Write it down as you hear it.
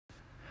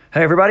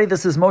Hey everybody,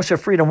 this is Moshe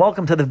Fried and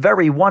welcome to the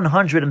very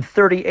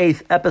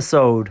 138th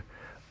episode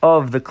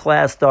of the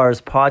Class Stars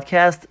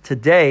podcast.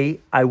 Today,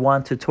 I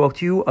want to talk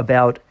to you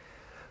about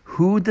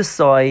who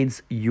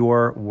decides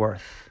your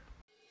worth.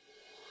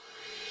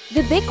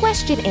 The big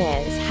question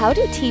is, how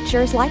do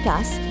teachers like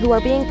us, who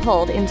are being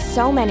pulled in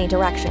so many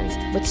directions,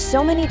 with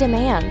so many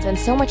demands and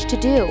so much to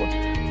do,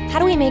 how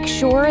do we make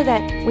sure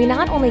that we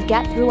not only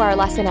get through our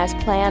lesson as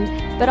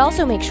planned, but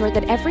also make sure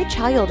that every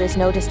child is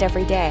noticed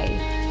every day,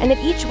 and that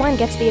each one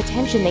gets the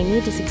attention they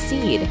need to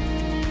succeed?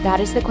 That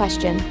is the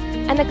question,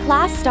 and the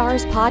Class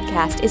Stars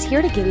podcast is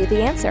here to give you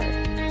the answer.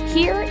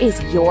 Here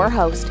is your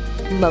host,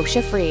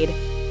 Moshe Fried.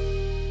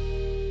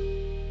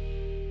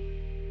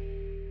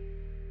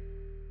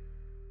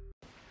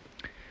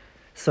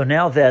 So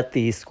now that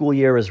the school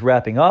year is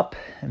wrapping up,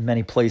 in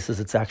many places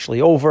it's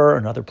actually over,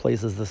 in other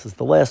places this is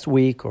the last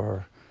week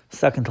or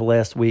second to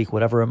last week,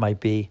 whatever it might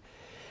be.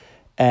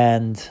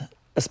 And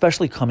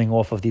especially coming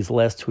off of these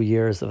last 2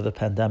 years of the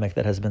pandemic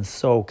that has been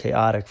so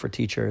chaotic for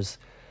teachers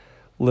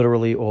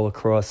literally all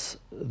across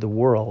the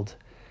world,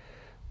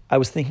 I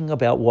was thinking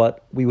about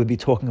what we would be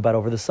talking about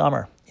over the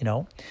summer. You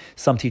know,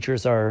 some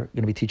teachers are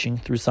going to be teaching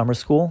through summer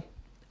school,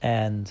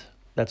 and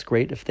that's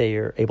great if they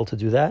are able to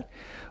do that.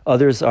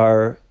 Others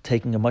are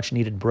taking a much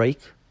needed break,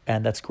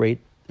 and that's great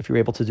if you're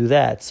able to do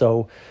that.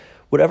 So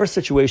whatever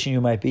situation you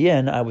might be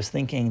in, I was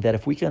thinking that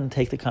if we can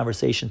take the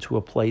conversation to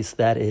a place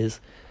that is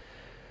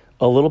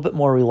a little bit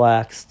more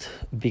relaxed,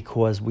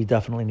 because we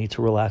definitely need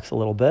to relax a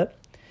little bit,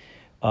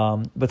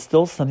 but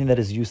still something that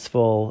is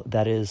useful,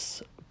 that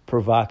is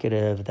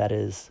provocative, that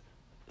is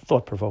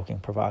thought-provoking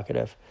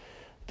provocative,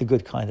 the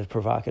good kind of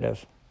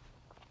provocative,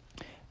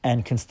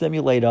 and can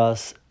stimulate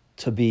us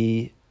to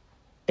be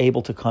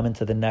able to come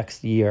into the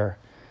next year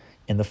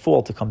in the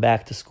fall, to come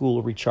back to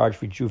school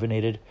recharged,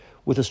 rejuvenated,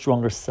 with a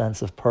stronger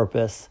sense of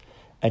purpose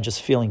and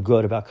just feeling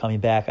good about coming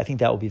back. I think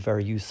that will be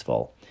very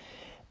useful.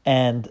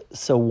 And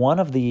so one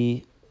of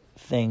the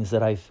things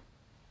that I've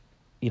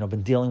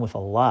been dealing with a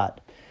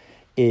lot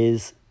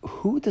is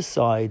who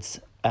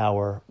decides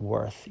our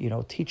worth.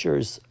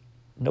 Teachers,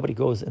 nobody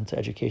goes into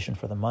education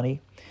for the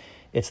money.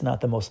 It's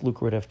not the most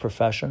lucrative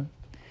profession.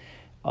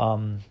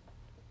 And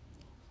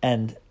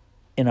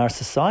in our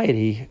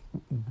society,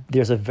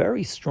 there's a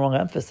very strong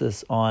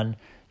emphasis on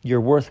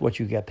you're worth what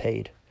you get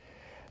paid.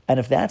 And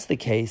if that's the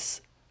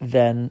case,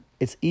 then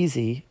it's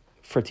easy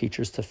for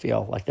teachers to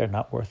feel like they're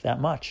not worth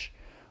that much,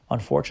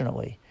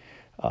 unfortunately.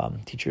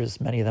 Teachers,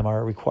 many of them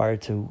are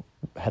required to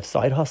have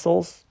side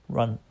hustles,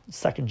 run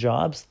second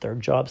jobs,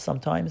 third jobs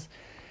sometimes,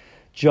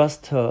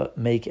 just to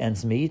make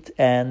ends meet.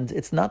 And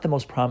it's not the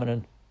most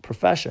prominent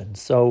profession.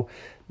 So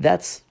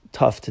that's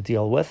tough to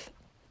deal with.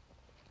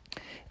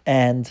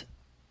 And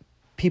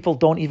people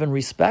don't even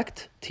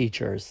respect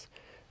teachers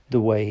the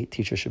way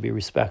teachers should be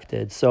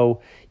respected. So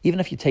even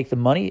if you take the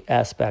money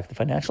aspect, the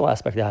financial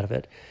aspect out of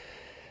it,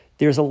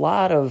 there's a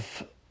lot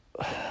of,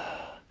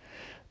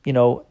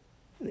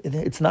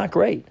 it's not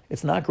great.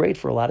 It's not great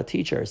for a lot of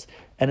teachers.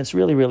 And it's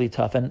really, really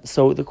tough. And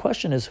so the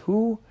question is,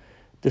 who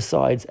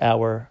decides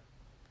our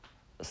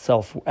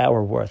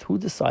worth? Who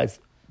decides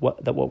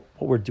what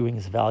we're doing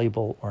is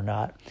valuable or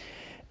not?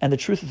 And the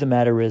truth of the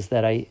matter is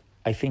that I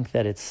think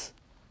that it's,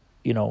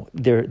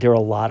 there are a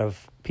lot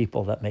of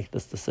people that make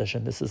this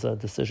decision. This is a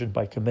decision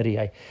by committee.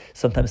 I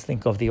sometimes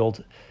think of the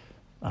old,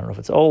 I don't know if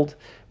it's old,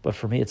 but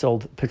for me it's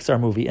old Pixar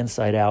movie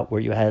Inside Out,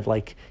 where you had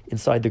like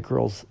inside the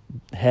girl's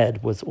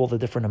head was all the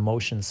different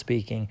emotions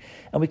speaking.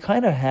 And we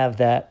kind of have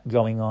that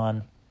going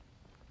on,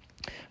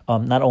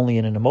 not only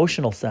in an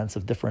emotional sense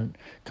of different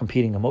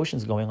competing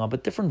emotions going on,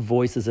 but different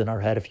voices in our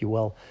head, if you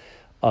will,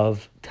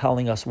 of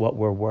telling us what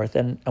we're worth.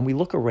 And we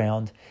look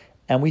around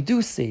and we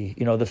do see,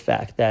 the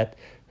fact that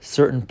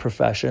certain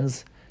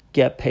professions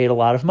get paid a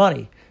lot of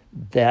money.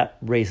 That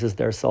raises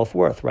their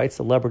self-worth, right?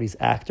 Celebrities,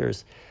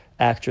 actors,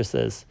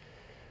 actresses,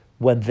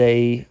 when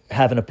they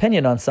have an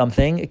opinion on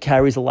something, it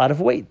carries a lot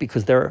of weight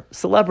because they're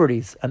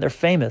celebrities and they're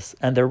famous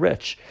and they're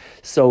rich.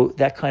 So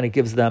that kind of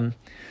gives them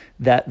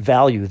that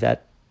value,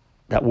 that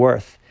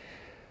worth.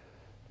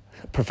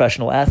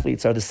 Professional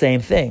athletes are the same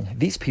thing.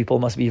 These people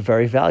must be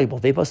very valuable.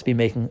 They must be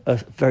making a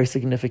very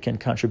significant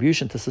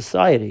contribution to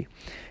society.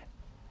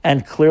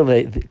 And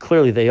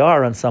clearly they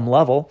are on some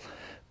level,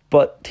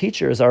 but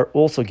teachers are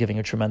also giving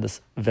a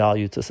tremendous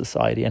value to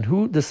society. And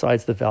who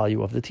decides the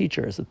value of the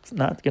teachers? It's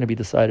not going to be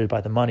decided by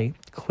the money,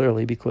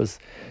 clearly, because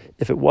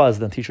if it was,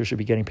 then teachers should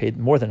be getting paid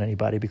more than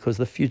anybody, because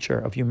the future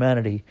of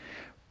humanity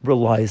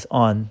relies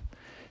on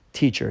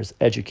teachers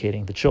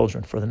educating the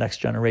children for the next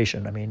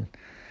generation. I mean,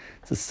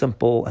 it's as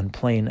simple and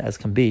plain as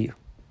can be.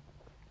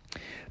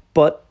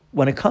 But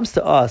when it comes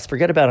to us,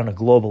 forget about on a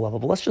global level,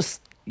 but let's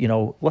just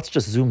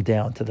zoom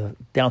down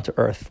to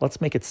earth.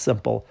 Let's make it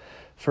simple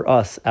for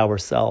us,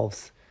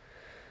 ourselves.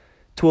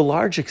 To a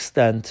large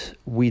extent,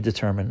 we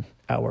determine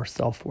our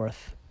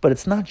self-worth, but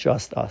it's not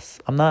just us.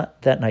 I'm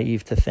not that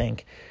naive to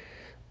think,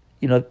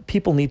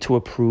 people need to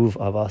approve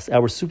of us.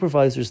 Our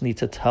supervisors need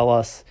to tell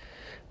us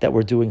that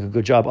we're doing a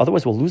good job.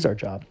 Otherwise, we'll lose our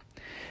job.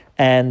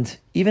 And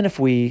even if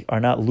we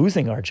are not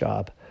losing our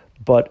job,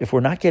 But if we're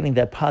not getting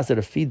that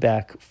positive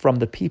feedback from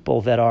the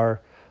people that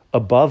are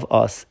above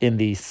us in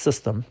the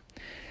system,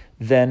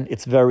 then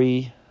it's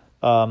very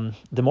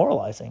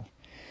demoralizing.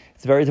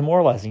 It's very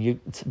demoralizing.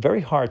 It's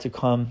very hard to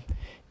come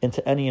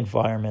into any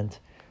environment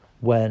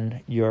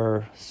when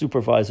your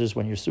supervisors,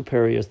 when your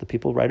superiors, the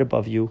people right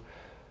above you,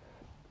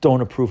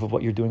 don't approve of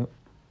what you're doing,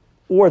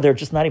 or they're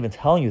just not even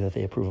telling you that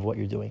they approve of what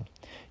you're doing.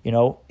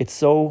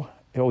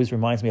 It always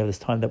reminds me of this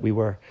time that we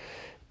were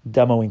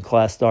demoing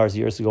Class Stars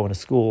years ago in a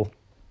school,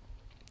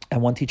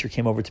 and one teacher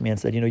came over to me and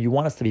said, you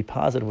want us to be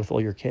positive with all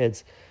your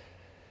kids.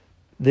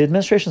 The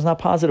administration is not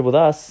positive with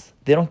us.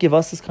 They don't give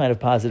us this kind of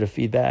positive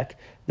feedback.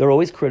 They're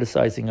always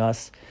criticizing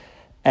us.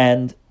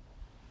 And,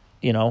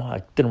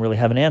 I didn't really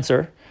have an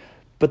answer.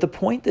 But the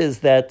point is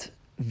that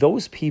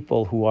those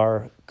people who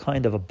are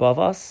kind of above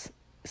us,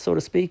 so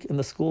to speak, in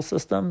the school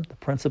system, the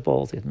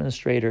principals, the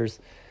administrators,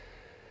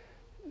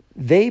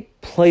 they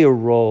play a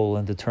role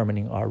in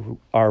determining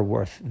our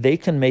worth. They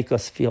can make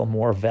us feel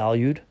more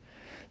valued.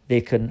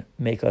 They can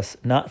make us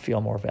not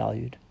feel more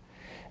valued.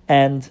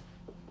 And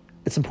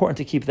it's important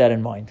to keep that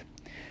in mind.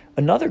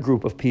 Another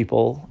group of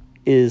people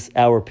is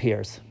our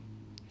peers.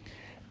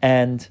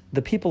 And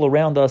the people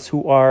around us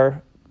who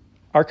are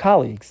our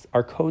colleagues,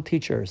 our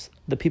co-teachers,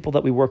 the people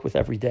that we work with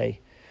every day.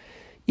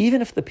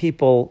 Even if the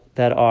people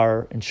that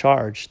are in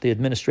charge, the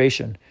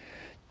administration,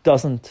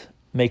 doesn't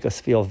make us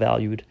feel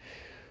valued,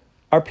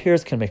 our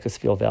peers can make us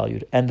feel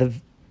valued. And the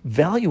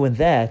value in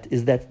that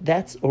is that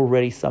that's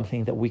already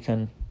something that we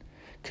can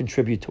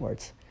contribute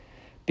towards.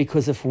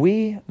 Because if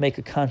we make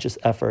a conscious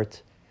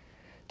effort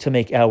to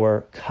make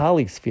our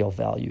colleagues feel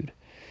valued,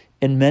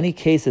 in many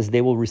cases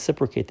they will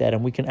reciprocate that,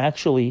 and we can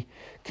actually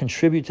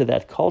contribute to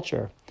that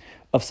culture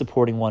of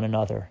supporting one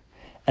another.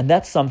 And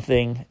that's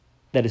something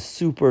that is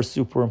super,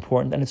 super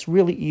important, and it's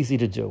really easy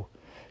to do.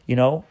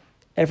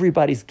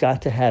 Everybody's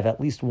got to have at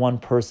least one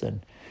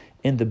person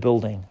in the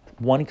building,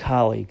 one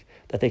colleague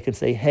that they can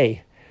say,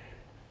 hey,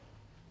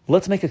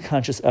 let's make a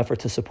conscious effort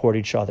to support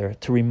each other,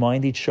 to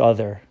remind each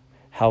other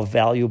how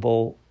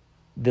valuable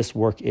this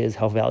work is,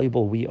 how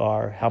valuable we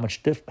are, how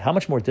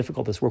much more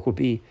difficult this work would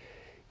be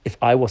if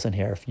I wasn't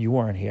here, if you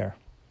weren't here.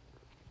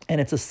 And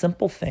it's a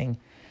simple thing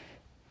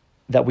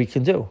that we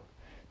can do.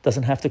 It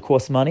doesn't have to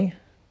cost money.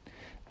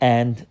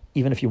 And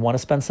even if you want to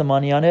spend some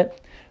money on it,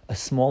 a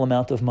small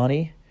amount of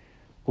money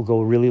will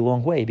go a really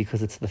long way,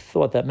 because it's the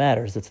thought that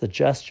matters. It's the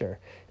gesture.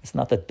 It's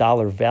not the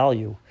dollar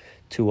value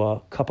to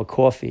a cup of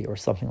coffee or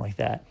something like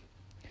that.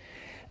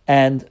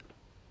 And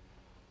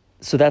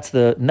so that's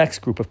the next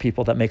group of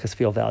people that make us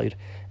feel valued.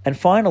 And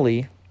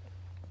finally,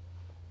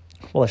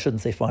 well, I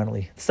shouldn't say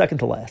finally, second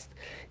to last,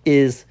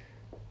 is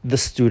the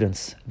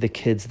students, the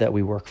kids that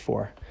we work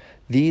for.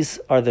 These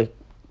are the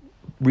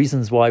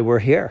reasons why we're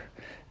here.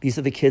 These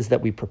are the kids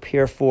that we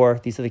prepare for.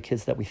 These are the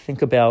kids that we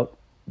think about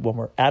when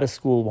we're out of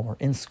school, when we're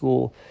in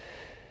school.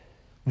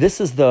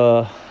 This is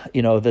the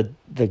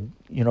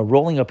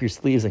rolling up your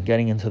sleeves and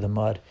getting into the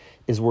mud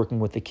is working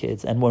with the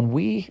kids. And when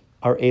we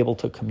are able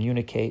to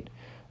communicate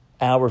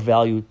our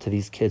value to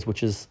these kids,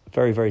 which is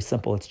very, very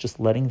simple, it's just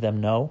letting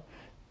them know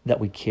that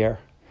we care.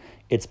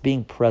 It's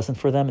being present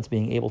for them. It's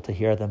being able to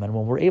hear them. And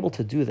when we're able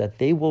to do that,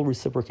 they will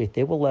reciprocate.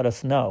 They will let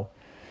us know.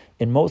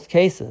 In most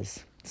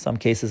cases, some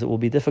cases it will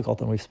be difficult,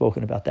 and we've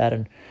spoken about that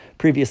in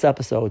previous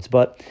episodes,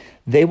 but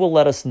they will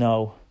let us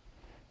know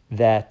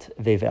that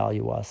they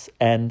value us.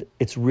 And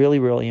it's really,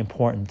 really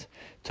important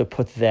to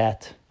put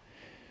that,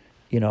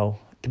 to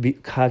be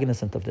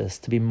cognizant of this,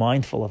 to be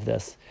mindful of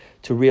this,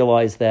 to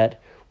realize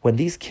that when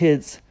these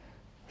kids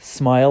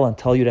smile and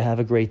tell you to have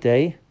a great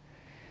day,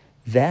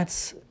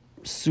 that's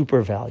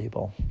super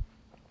valuable.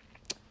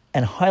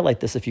 And highlight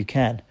this if you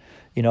can.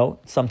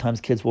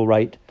 Sometimes kids will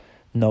write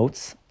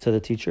notes to the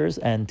teachers,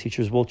 and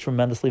teachers will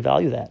tremendously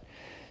value that.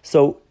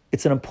 So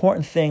it's an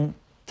important thing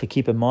to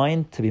keep in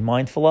mind, to be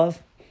mindful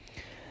of.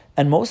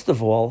 And most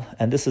of all,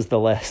 and this is the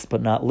last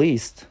but not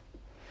least,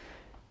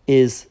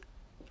 is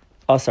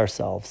us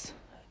ourselves.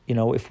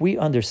 If we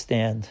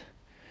understand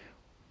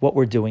what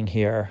we're doing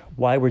here,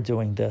 why we're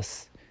doing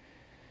this,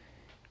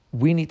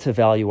 we need to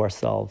value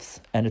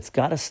ourselves. And it's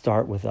got to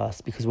start with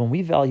us, because when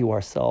we value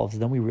ourselves,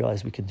 then we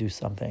realize we can do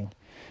something.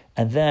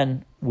 And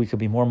then we could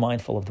be more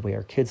mindful of the way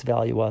our kids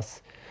value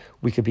us.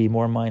 We could be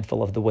more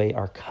mindful of the way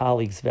our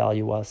colleagues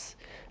value us.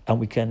 And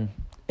we can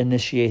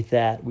initiate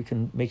that. We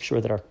can make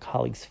sure that our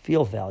colleagues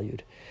feel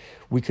valued.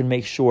 We can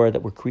make sure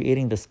that we're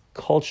creating this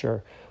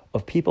culture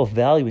of people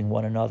valuing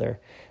one another.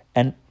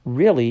 And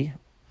really,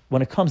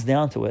 when it comes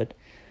down to it,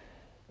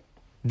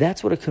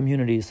 that's what a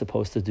community is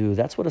supposed to do.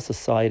 That's what a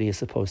society is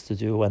supposed to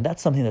do. And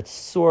that's something that's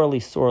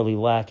sorely, sorely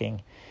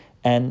lacking.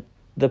 And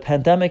the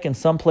pandemic in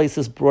some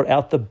places brought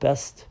out the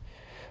best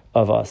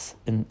of us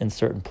in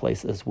certain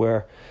places,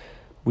 where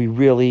we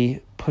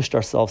really pushed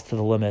ourselves to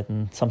the limit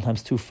and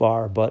sometimes too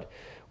far, but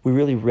we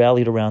really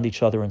rallied around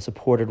each other and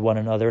supported one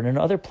another. And in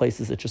other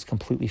places, it just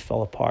completely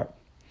fell apart.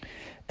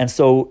 And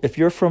so if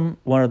you're from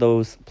one of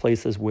those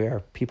places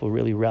where people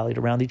really rallied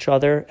around each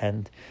other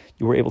and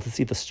you were able to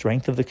see the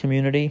strength of the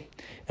community,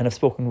 and I've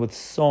spoken with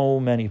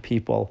so many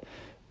people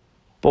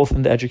both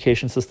in the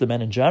education system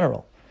and in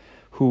general,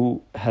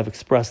 who have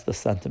expressed this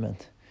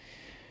sentiment,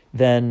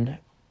 then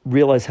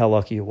realize how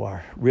lucky you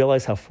are.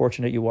 Realize how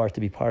fortunate you are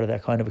to be part of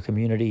that kind of a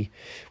community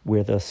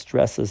where the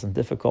stresses and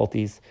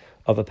difficulties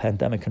of a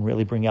pandemic can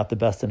really bring out the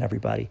best in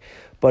everybody.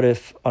 But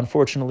if,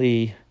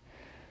 unfortunately,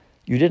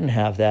 you didn't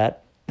have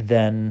that,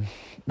 then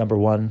number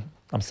one,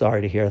 I'm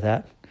sorry to hear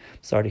that.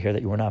 I'm sorry to hear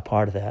that you were not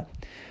part of that.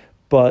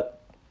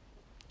 But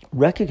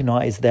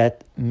recognize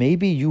that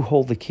maybe you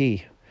hold the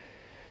key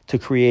to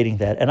creating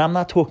that. And I'm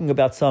not talking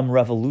about some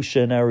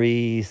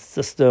revolutionary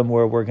system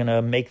where we're going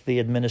to make the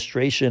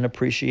administration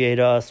appreciate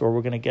us or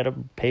we're going to get a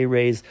pay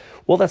raise.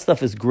 All that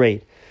stuff is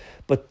great.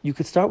 But you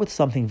could start with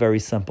something very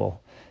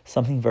simple,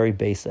 something very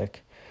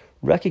basic.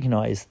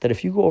 Recognize that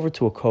if you go over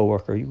to a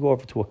coworker, you go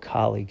over to a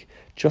colleague,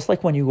 just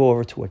like when you go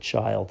over to a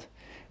child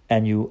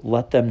and you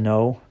let them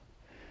know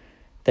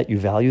that you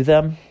value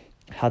them,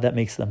 how that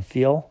makes them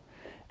feel,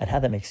 and how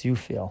that makes you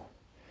feel.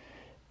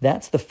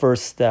 That's the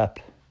first step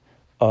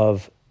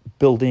of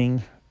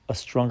building a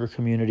stronger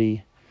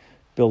community,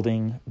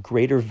 building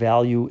greater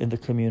value in the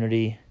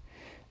community,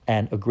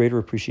 and a greater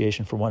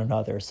appreciation for one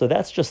another. So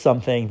that's just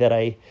something that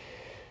I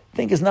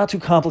think is not too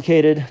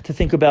complicated to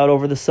think about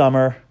over the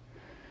summer.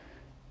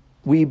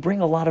 We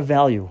bring a lot of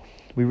value.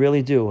 We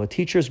really do. A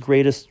teacher's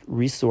greatest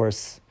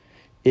resource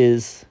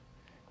is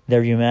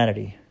their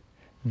humanity.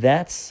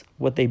 That's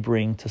what they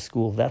bring to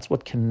school. That's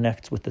what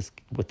connects with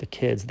the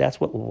kids.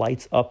 That's what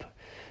lights up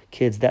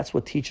kids. That's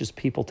what teaches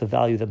people to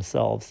value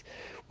themselves.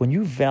 When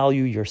you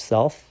value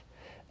yourself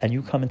and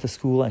you come into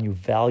school and you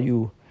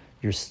value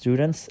your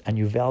students and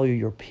you value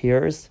your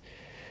peers,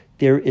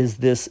 there is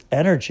this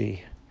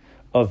energy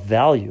of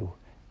value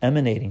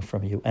emanating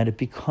from you, and it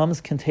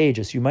becomes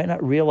contagious. You might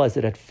not realize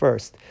it at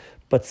first,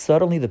 but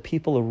suddenly the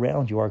people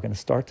around you are going to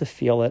start to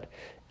feel it,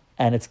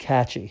 and it's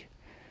catchy.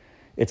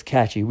 It's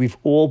catchy. We've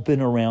all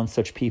been around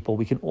such people.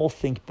 We can all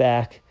think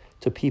back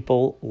to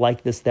people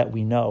like this that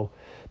we know,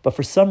 but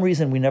for some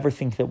reason we never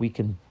think that we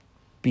can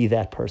be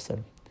that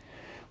person.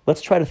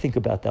 Let's try to think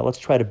about that. Let's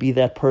try to be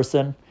that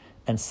person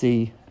and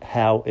see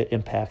how it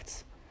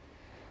impacts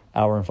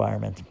our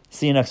environment.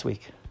 See you next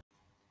week.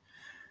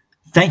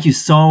 Thank you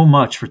so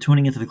much for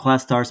tuning into the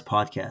Class Stars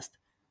podcast.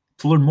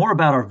 To learn more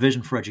about our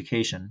vision for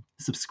education,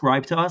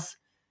 subscribe to us,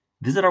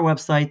 visit our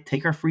website,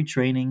 take our free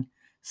training,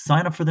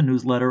 sign up for the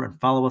newsletter, and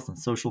follow us on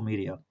social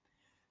media.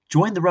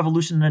 Join the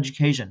revolution in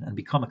education and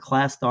become a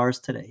Class Stars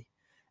today,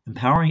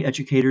 empowering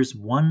educators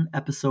one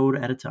episode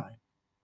at a time.